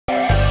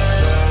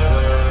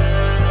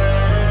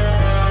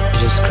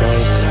just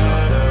crazy,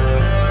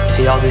 though.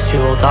 See all these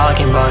people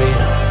talking about you.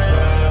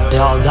 They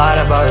all died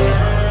about you,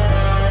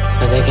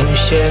 but they can do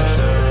shit.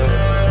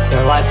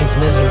 Your life is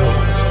miserable.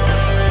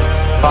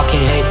 Fucking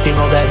hate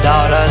people that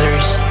doubt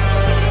others.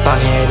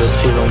 Fucking hate those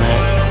people,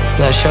 man.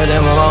 That show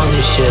them alone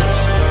this shit.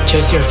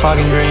 Chase your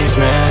fucking dreams,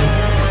 man.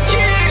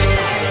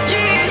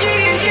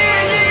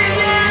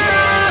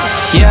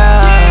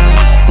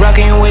 Yeah,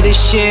 rocking with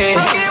this shit.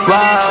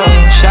 Wow,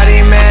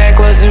 Shawty mad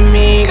close to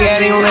me,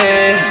 getting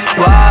lit.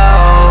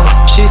 Wow,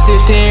 she's too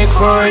thick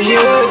for you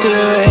to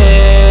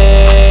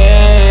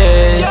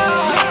hit.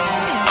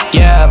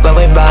 Yeah, but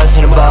we bounce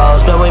to the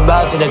balls, but we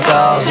bounce to the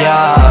girls,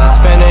 yeah.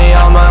 Spending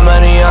all my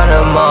money on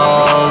the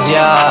malls,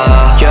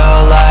 yeah.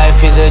 Your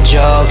life is a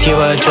joke, you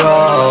a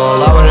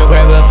troll. I wanna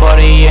grab a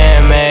 40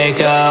 and make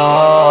a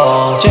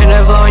hole. Change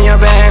the flow in your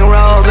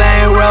bankroll,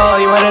 bankroll.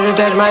 You wanna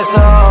detach my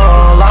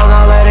soul, I'll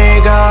not let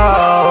it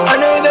go. I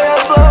knew that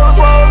slow,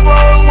 slow,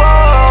 slow,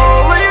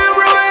 slow. But you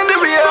ruined to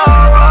be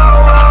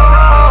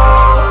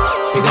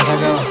because I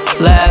go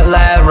left,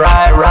 left,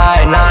 right,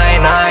 right,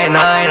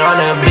 999 on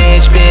the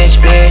bitch,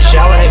 bitch, bitch.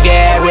 I wanna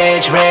get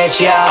rich,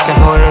 rich, yeah.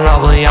 Careful with the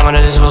monopoly, I'm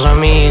gonna dispose on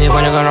me.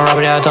 When you're gonna rob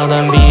it, I told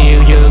them be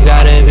you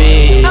gotta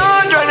be.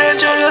 I'm trying to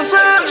change the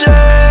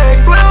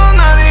subject. Little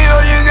nutty, oh,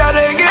 you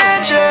gotta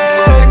get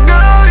checked.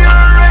 Girl, you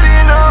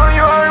already know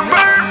you're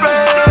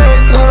perfect.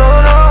 I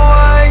don't know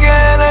why I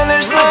can't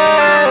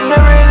understand.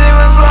 Everything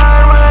was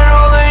fine when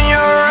holding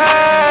your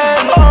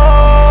hand.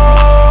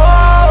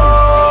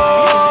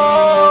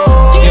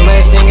 Oh, you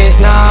may think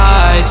it's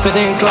nice, but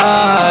think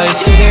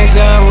twice. You think's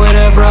good with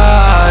a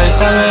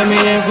price. I'm a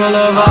meeting full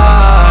of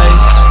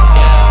ice.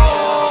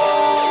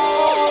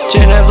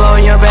 Chin the flow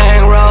in your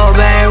bankroll,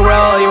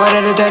 bankroll. You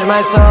wanted to touch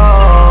my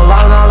soul,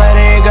 I'm not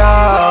letting it go.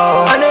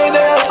 I need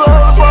that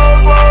slow, slow,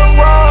 slow,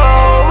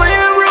 slow. But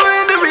you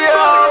ruined to be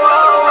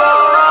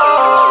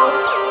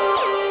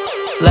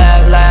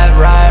left, left,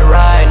 right,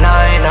 right,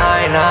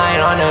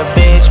 999 on a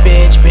bitch,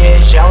 bitch,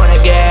 bitch. I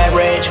wanna get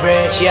rich,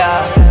 rich,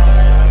 yeah.